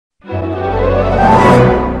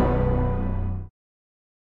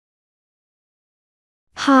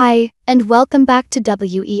Hi, and welcome back to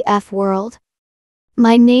WEF World.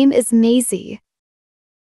 My name is Maisie.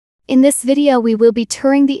 In this video we will be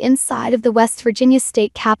touring the inside of the West Virginia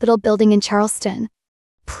State Capitol building in Charleston.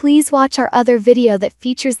 Please watch our other video that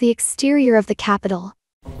features the exterior of the Capitol.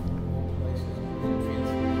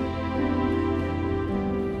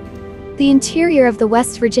 The interior of the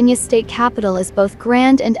West Virginia State Capitol is both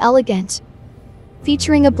grand and elegant,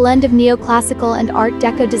 featuring a blend of neoclassical and Art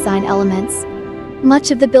Deco design elements.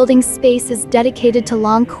 Much of the building's space is dedicated to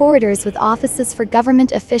long corridors with offices for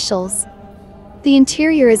government officials. The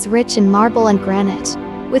interior is rich in marble and granite,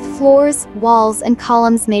 with floors, walls, and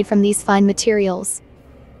columns made from these fine materials.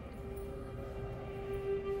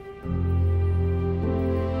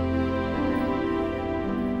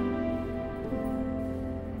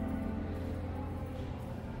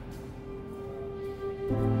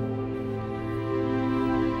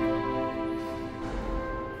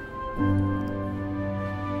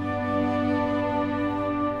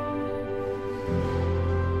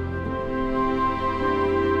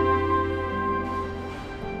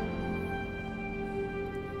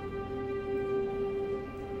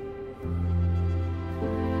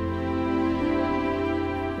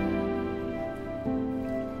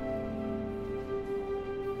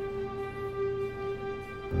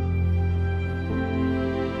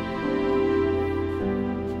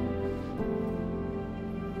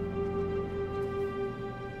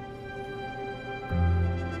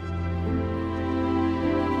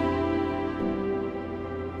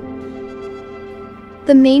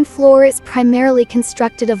 The main floor is primarily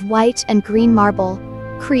constructed of white and green marble,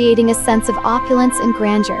 creating a sense of opulence and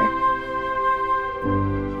grandeur.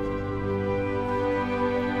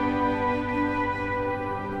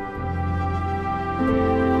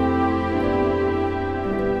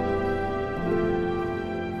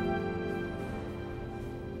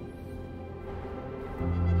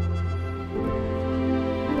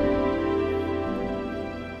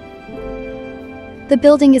 The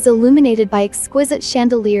building is illuminated by exquisite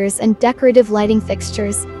chandeliers and decorative lighting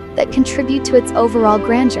fixtures that contribute to its overall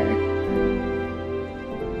grandeur.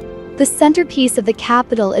 The centerpiece of the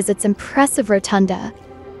Capitol is its impressive rotunda.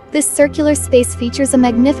 This circular space features a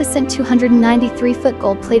magnificent 293-foot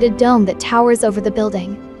gold-plated dome that towers over the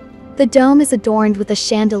building. The dome is adorned with a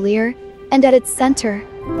chandelier, and at its center,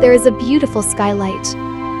 there is a beautiful skylight.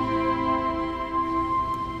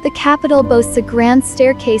 The Capitol boasts a grand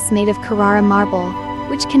staircase made of Carrara marble,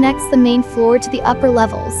 which connects the main floor to the upper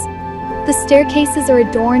levels. The staircases are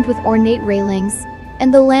adorned with ornate railings,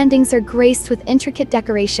 and the landings are graced with intricate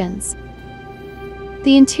decorations.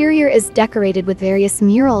 The interior is decorated with various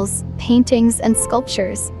murals, paintings, and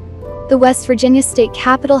sculptures. The West Virginia State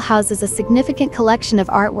Capitol houses a significant collection of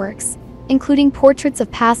artworks, including portraits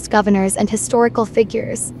of past governors and historical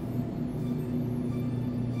figures.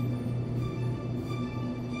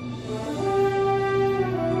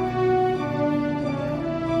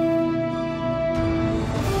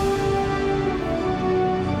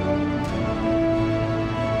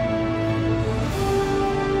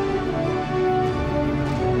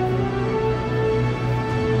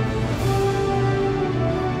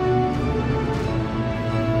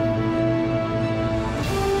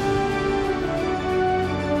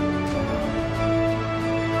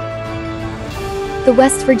 The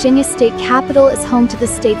West Virginia State Capitol is home to the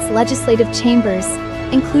state's legislative chambers,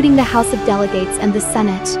 including the House of Delegates and the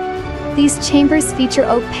Senate. These chambers feature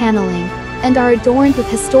oak paneling and are adorned with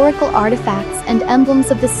historical artifacts and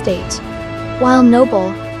emblems of the state. While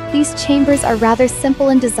noble, these chambers are rather simple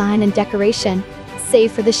in design and decoration,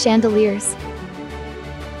 save for the chandeliers.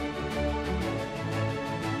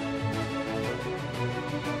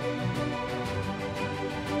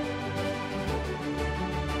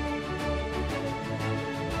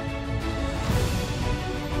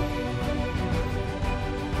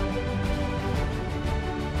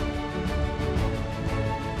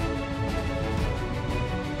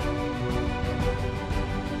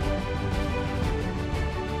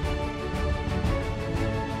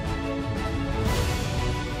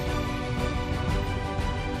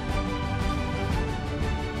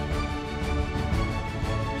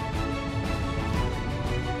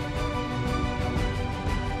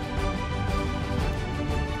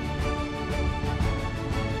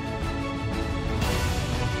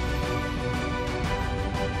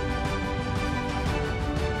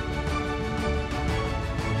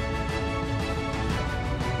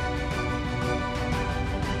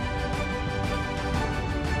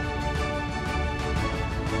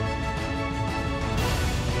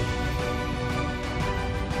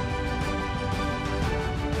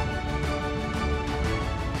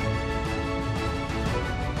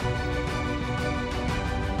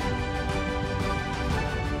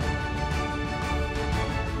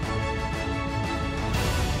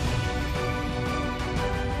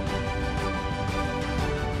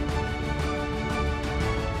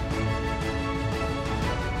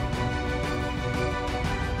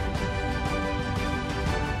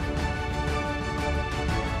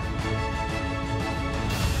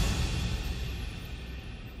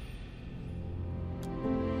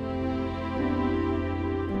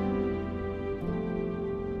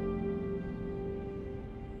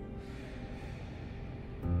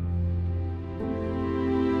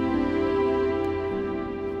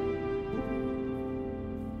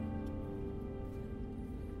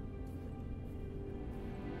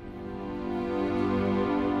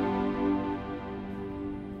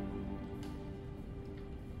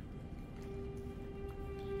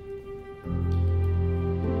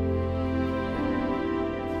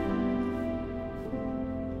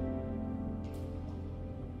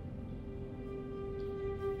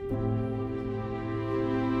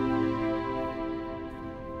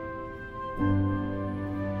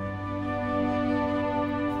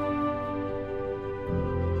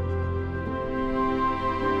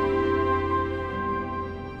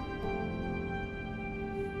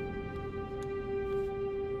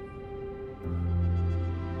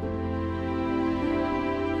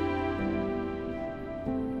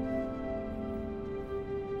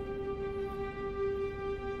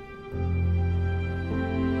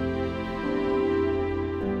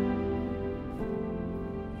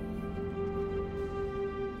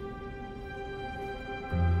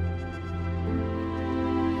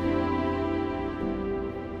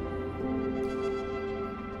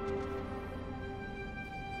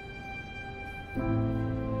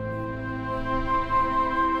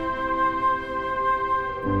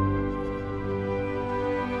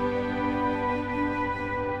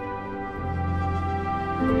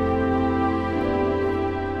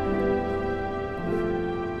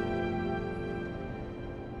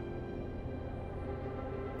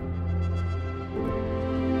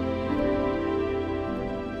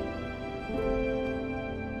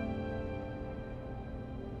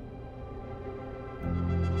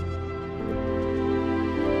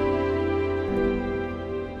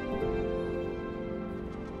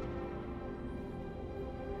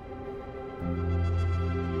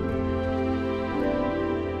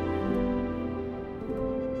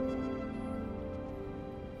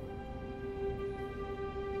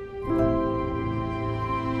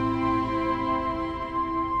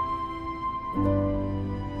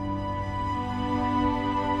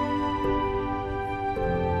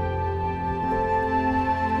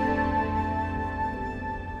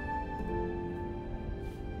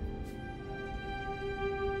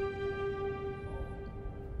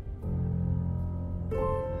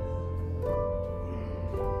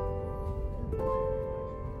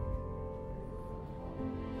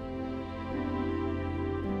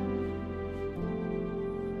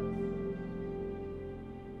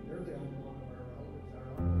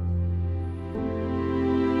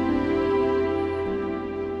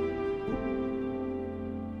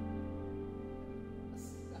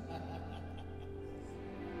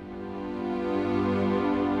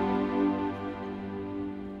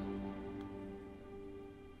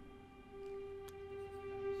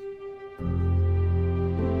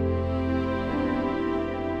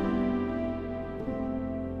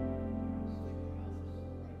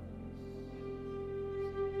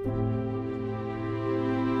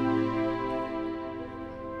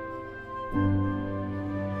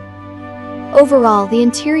 Overall, the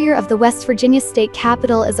interior of the West Virginia State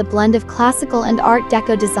Capitol is a blend of classical and Art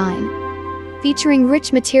Deco design, featuring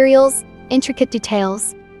rich materials, intricate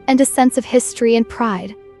details, and a sense of history and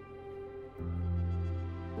pride.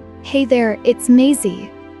 Hey there, it's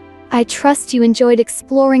Maisie. I trust you enjoyed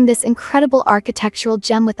exploring this incredible architectural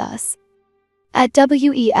gem with us. At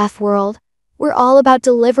WEF World, we're all about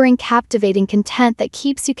delivering captivating content that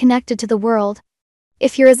keeps you connected to the world.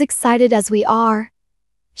 If you're as excited as we are,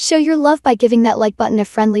 show your love by giving that like button a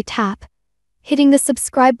friendly tap, hitting the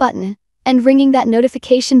subscribe button, and ringing that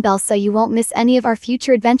notification bell so you won't miss any of our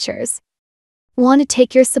future adventures. Want to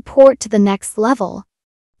take your support to the next level?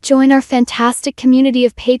 Join our fantastic community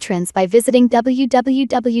of patrons by visiting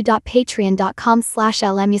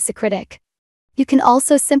www.patreon.com/lmusicritic. You can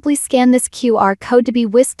also simply scan this QR code to be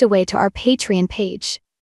whisked away to our Patreon page.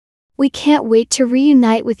 We can't wait to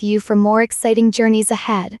reunite with you for more exciting journeys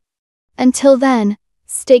ahead. Until then,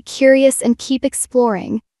 stay curious and keep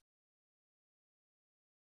exploring.